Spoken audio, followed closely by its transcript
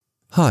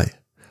Hi,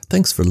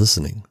 thanks for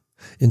listening.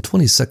 In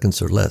 20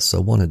 seconds or less, I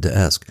wanted to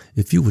ask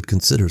if you would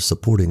consider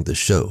supporting the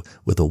show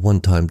with a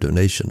one-time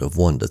donation of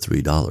 $1 to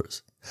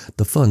 $3.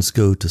 The funds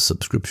go to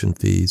subscription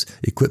fees,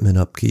 equipment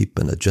upkeep,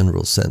 and a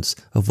general sense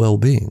of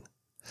well-being.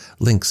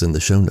 Links in the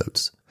show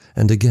notes.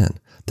 And again,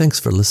 thanks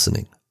for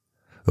listening.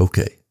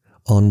 Okay,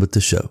 on with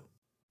the show.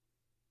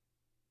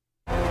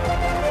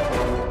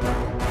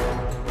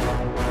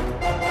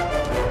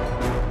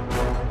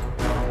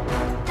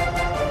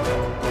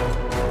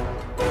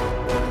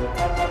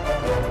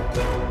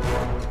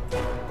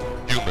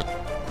 Human.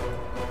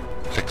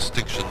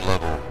 Extinction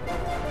level.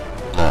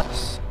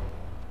 Loss.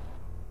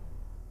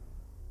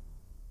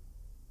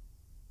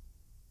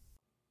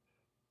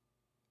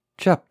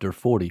 Chapter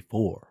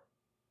 44.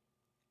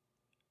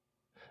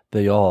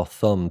 They all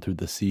thumbed through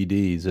the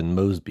CDs in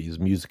Mosby's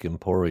Music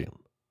Emporium.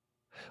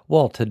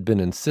 Walt had been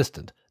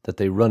insistent that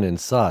they run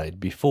inside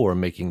before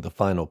making the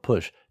final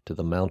push to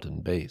the mountain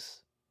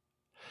base.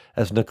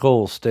 As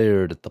Nicole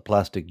stared at the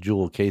plastic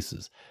jewel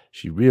cases,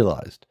 she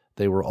realized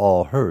they were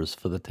all hers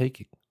for the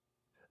taking.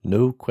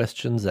 No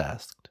questions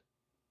asked.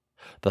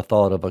 The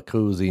thought of a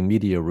cozy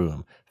media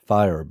room,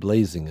 fire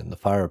blazing in the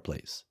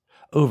fireplace,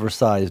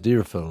 oversized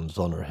earphones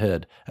on her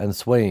head, and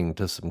swaying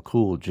to some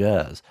cool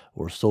jazz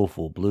or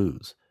soulful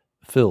blues,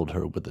 filled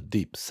her with a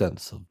deep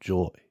sense of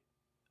joy.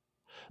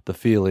 The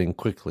feeling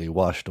quickly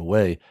washed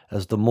away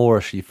as the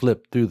more she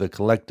flipped through the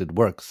collected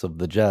works of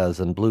the jazz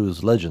and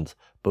blues legends,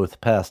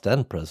 both past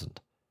and present,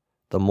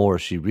 the more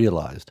she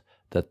realized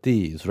that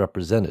these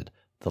represented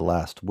the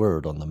last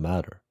word on the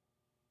matter.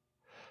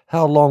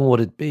 How long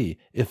would it be,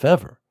 if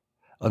ever,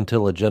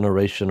 until a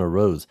generation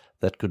arose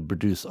that could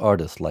produce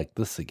artists like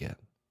this again?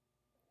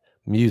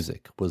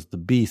 Music was the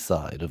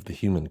B-side of the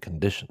human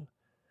condition,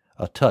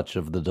 a touch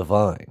of the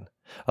divine,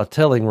 a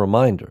telling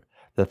reminder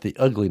that the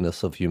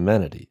ugliness of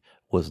humanity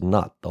was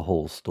not the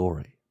whole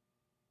story.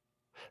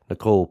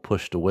 Nicole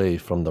pushed away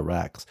from the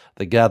racks,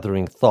 the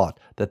gathering thought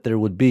that there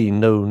would be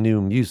no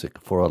new music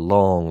for a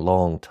long,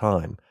 long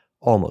time,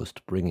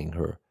 almost bringing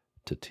her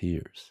to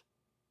tears.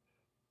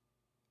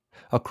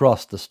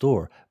 Across the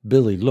store,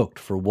 Billy looked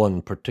for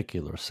one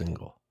particular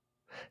single.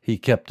 He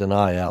kept an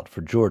eye out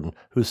for Jordan,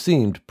 who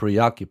seemed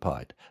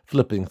preoccupied,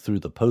 flipping through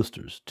the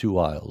posters 2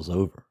 aisles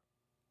over.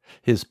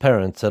 His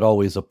parents had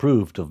always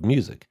approved of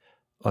music.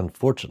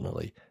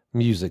 Unfortunately,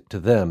 music to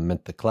them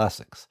meant the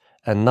classics,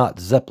 and not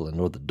Zeppelin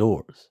or the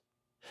Doors.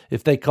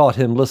 If they caught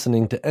him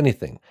listening to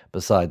anything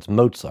besides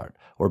Mozart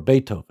or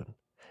Beethoven,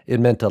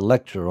 it meant a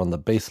lecture on the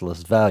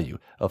baseless value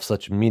of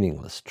such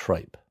meaningless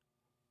tripe.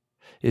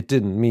 It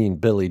didn't mean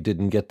Billy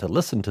didn't get to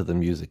listen to the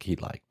music he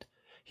liked.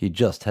 He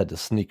just had to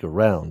sneak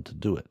around to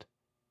do it.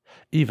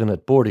 Even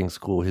at boarding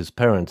school, his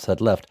parents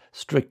had left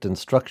strict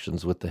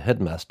instructions with the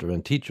headmaster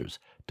and teachers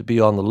to be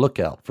on the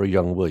lookout for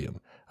young William,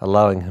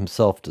 allowing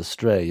himself to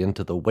stray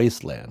into the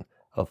wasteland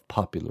of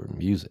popular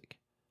music.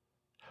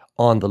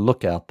 On the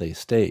lookout they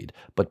stayed,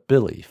 but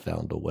Billy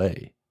found a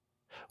way.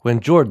 When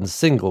Jordan's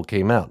single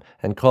came out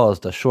and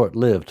caused a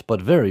short-lived but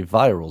very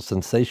viral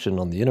sensation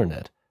on the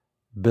internet,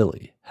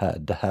 Billy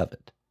had to have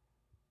it.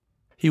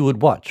 He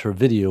would watch her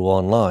video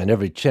online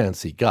every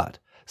chance he got,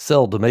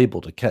 seldom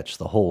able to catch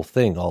the whole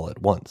thing all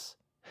at once.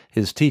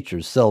 His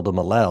teachers seldom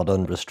allowed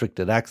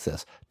unrestricted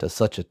access to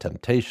such a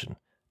temptation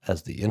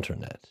as the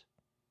internet.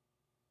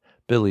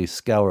 Billy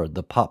scoured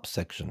the pop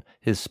section,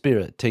 his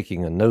spirit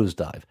taking a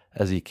nosedive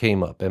as he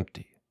came up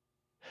empty.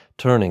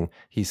 Turning,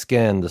 he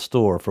scanned the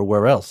store for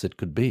where else it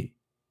could be.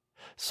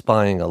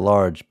 Spying a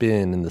large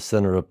bin in the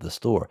center of the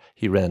store,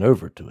 he ran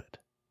over to it.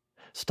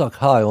 Stuck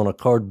high on a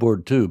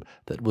cardboard tube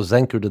that was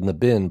anchored in the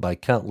bin by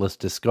countless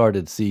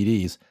discarded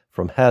CDs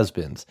from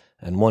has-beens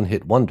and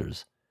one-hit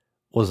wonders,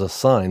 was a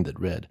sign that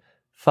read,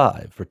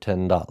 5 for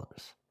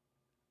 $10.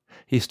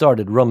 He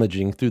started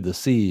rummaging through the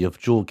sea of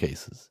jewel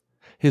cases.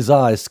 His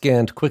eyes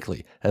scanned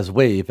quickly as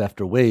wave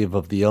after wave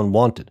of the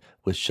unwanted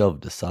was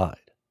shoved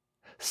aside.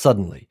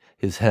 Suddenly,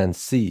 his hand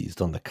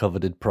seized on the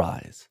coveted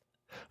prize.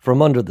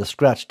 From under the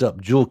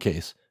scratched-up jewel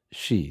case,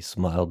 she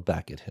smiled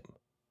back at him.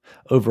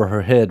 Over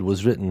her head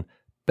was written,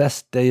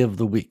 "Best Day of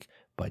the Week"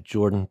 by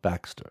Jordan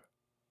Baxter.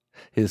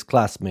 His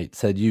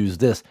classmates had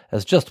used this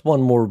as just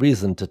one more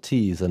reason to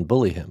tease and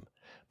bully him,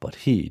 but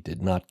he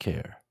did not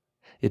care.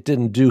 It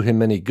didn't do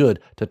him any good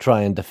to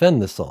try and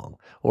defend the song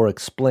or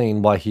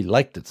explain why he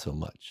liked it so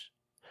much.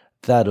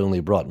 That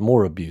only brought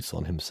more abuse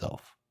on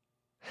himself.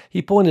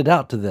 He pointed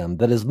out to them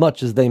that as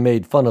much as they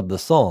made fun of the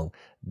song,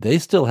 they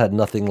still had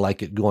nothing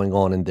like it going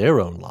on in their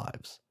own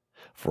lives.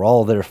 For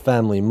all their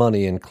family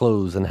money and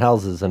clothes and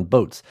houses and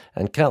boats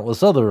and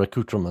countless other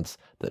accoutrements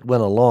that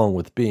went along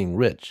with being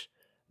rich,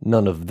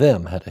 none of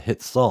them had a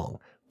hit song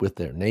with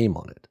their name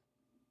on it.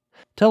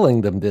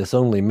 Telling them this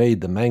only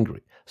made them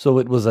angry, so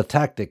it was a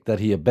tactic that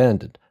he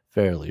abandoned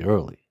fairly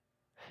early.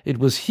 It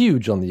was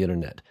huge on the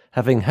internet,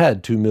 having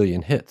had 2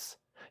 million hits,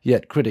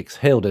 yet critics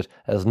hailed it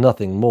as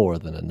nothing more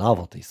than a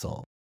novelty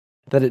song.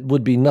 That it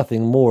would be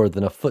nothing more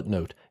than a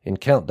footnote in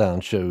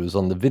countdown shows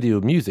on the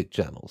video music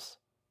channels.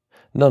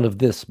 None of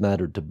this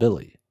mattered to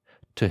Billy.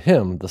 To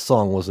him, the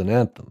song was an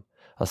anthem,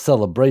 a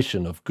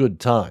celebration of good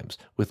times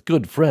with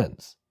good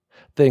friends,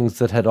 things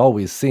that had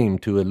always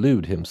seemed to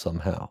elude him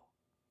somehow.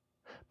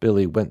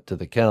 Billy went to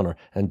the counter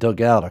and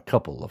dug out a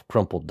couple of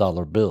crumpled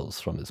dollar bills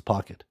from his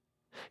pocket.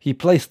 He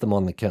placed them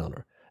on the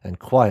counter and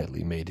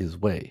quietly made his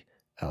way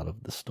out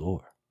of the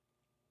store.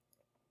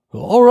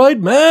 "All right,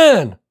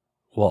 man,"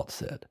 Walt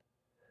said.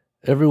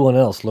 Everyone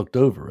else looked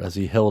over as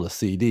he held a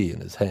CD in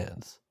his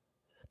hands.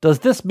 "Does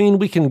this mean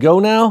we can go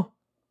now?"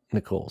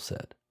 Nicole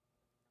said.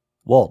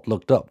 Walt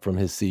looked up from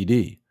his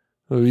CD.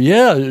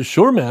 "Yeah,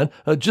 sure, man.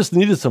 Just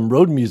needed some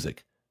road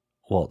music,"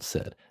 Walt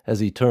said as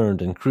he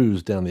turned and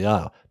cruised down the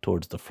aisle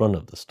towards the front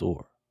of the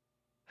store.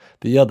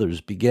 The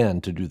others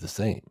began to do the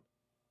same.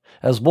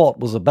 As Walt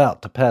was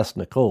about to pass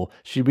Nicole,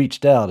 she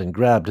reached out and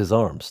grabbed his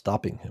arm,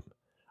 stopping him.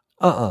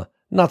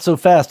 Not so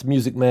fast,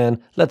 Music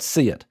Man. Let's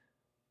see it,"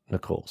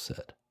 Nicole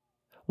said.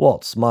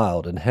 Walt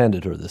smiled and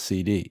handed her the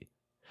CD.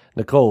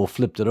 Nicole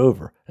flipped it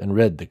over and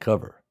read the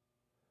cover.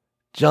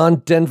 "John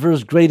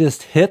Denver's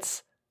Greatest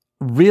Hits?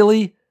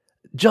 Really?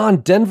 John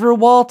Denver,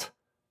 Walt?"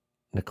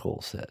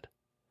 Nicole said.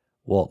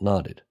 Walt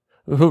nodded.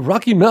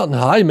 "Rocky Mountain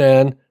High,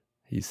 man,"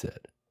 he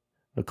said.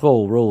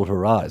 Nicole rolled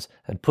her eyes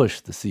and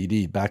pushed the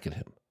CD back at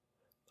him.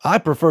 "I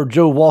prefer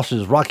Joe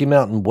Walsh's Rocky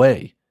Mountain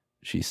Way,"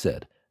 she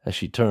said as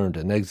she turned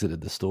and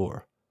exited the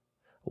store.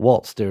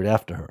 Walt stared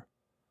after her.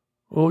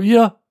 "Oh,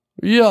 yeah,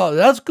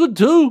 that's good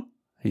too,"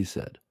 he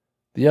said.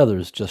 The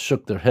others just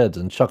shook their heads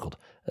and chuckled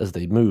as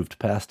they moved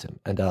past him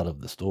and out of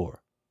the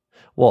store.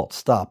 Walt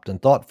stopped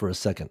and thought for a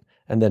second,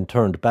 and then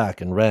turned back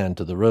and ran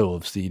to the row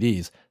of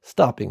CDs,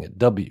 stopping at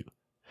W.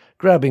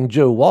 Grabbing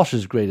Joe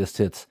Walsh's Greatest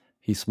Hits,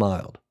 he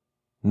smiled.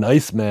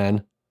 "Nice,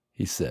 man,"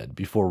 he said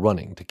before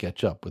running to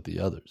catch up with the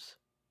others.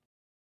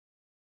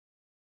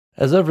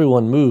 As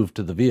everyone moved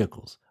to the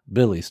vehicles,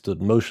 Billy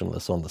stood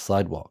motionless on the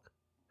sidewalk.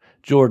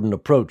 Jordan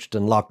approached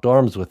and locked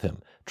arms with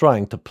him,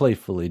 trying to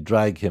playfully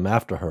drag him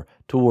after her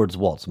towards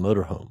Walt's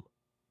motorhome.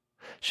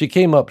 She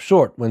came up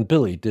short when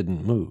Billy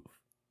didn't move.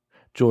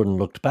 Jordan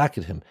looked back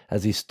at him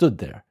as he stood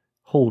there,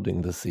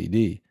 holding the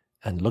CD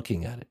and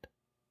looking at it.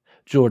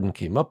 Jordan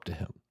came up to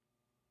him.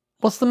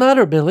 "What's the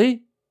matter,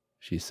 Billy?"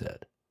 she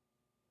said.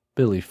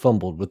 Billy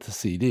fumbled with the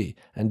CD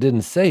and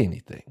didn't say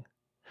anything.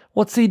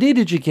 "What CD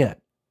did you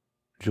get?"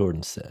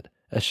 Jordan said,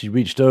 as she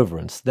reached over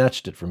and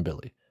snatched it from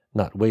Billy,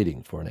 not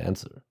waiting for an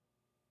answer.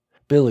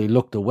 Billy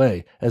looked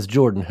away as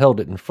Jordan held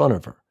it in front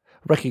of her,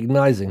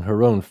 recognizing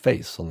her own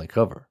face on the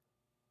cover.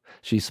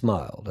 She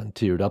smiled and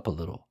teared up a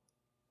little.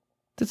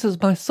 "This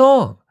is my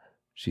song,"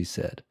 she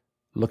said,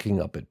 looking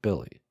up at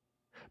Billy.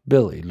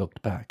 Billy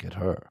looked back at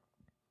her.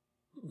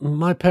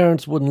 "My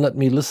parents wouldn't let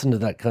me listen to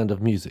that kind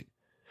of music,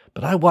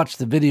 but I watched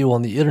the video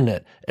on the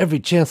internet every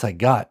chance I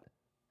got.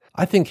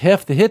 I think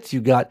half the hits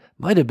you got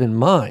might have been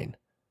mine,"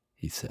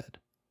 he said.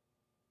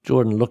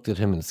 Jordan looked at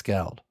him and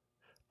scowled.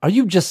 "Are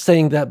you just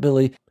saying that,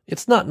 Billy?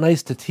 It's not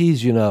nice to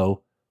tease, you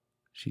know,"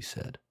 she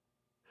said.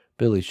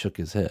 Billy shook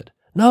his head.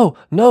 No,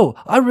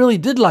 I really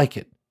did like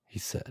it," he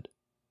said.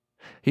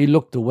 He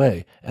looked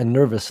away and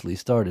nervously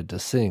started to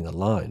sing a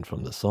line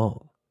from the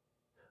song.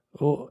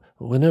 "Oh,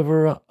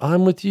 whenever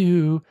I'm with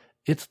you,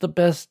 it's the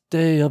best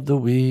day of the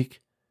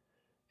week."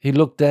 He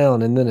looked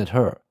down and then at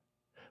her.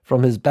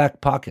 From his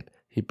back pocket,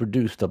 he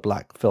produced a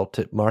black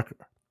felt-tip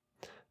marker.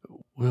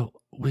 Will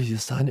you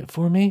sign it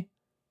for me?"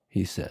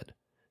 he said,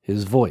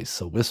 his voice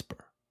a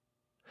whisper.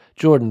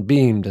 Jordan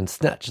beamed and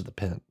snatched the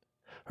pen.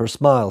 Her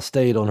smile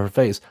stayed on her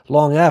face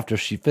long after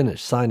she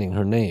finished signing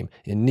her name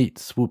in neat,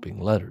 swooping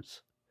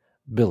letters.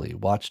 Billy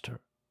watched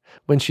her.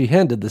 When she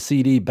handed the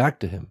CD back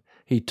to him,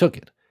 he took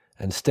it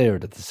and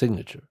stared at the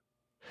signature.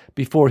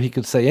 Before he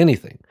could say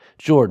anything,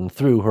 Jordan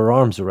threw her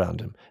arms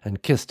around him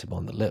and kissed him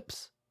on the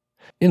lips.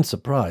 In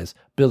surprise,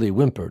 Billy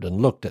whimpered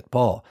and looked at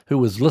Paul, who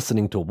was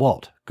listening to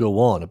Walt go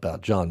on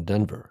about John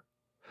Denver.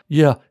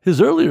 "Yeah, his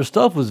earlier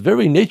stuff was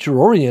very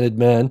nature-oriented,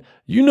 man.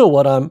 You know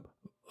what I'm...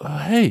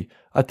 Hey,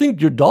 I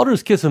think your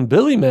daughter's kissing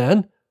Billy,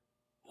 man,"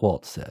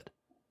 Walt said.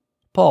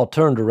 Paul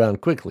turned around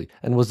quickly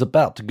and was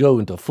about to go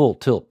into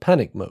full-tilt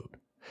panic mode.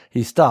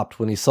 He stopped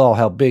when he saw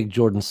how big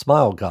Jordan's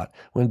smile got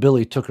when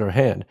Billy took her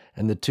hand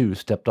and the two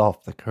stepped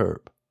off the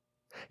curb.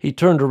 He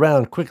turned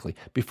around quickly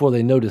before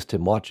they noticed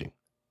him watching.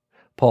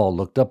 Paul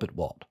looked up at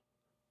Walt.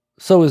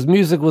 "So his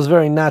music was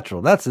very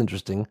natural. That's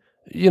interesting.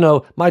 You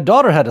know, my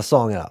daughter had a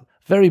song out,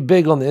 very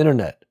big on the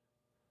internet."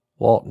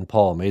 Walt and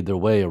Paul made their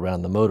way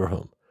around the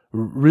motorhome.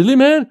 "Really,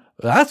 man?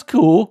 That's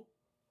cool,"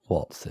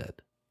 Walt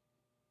said.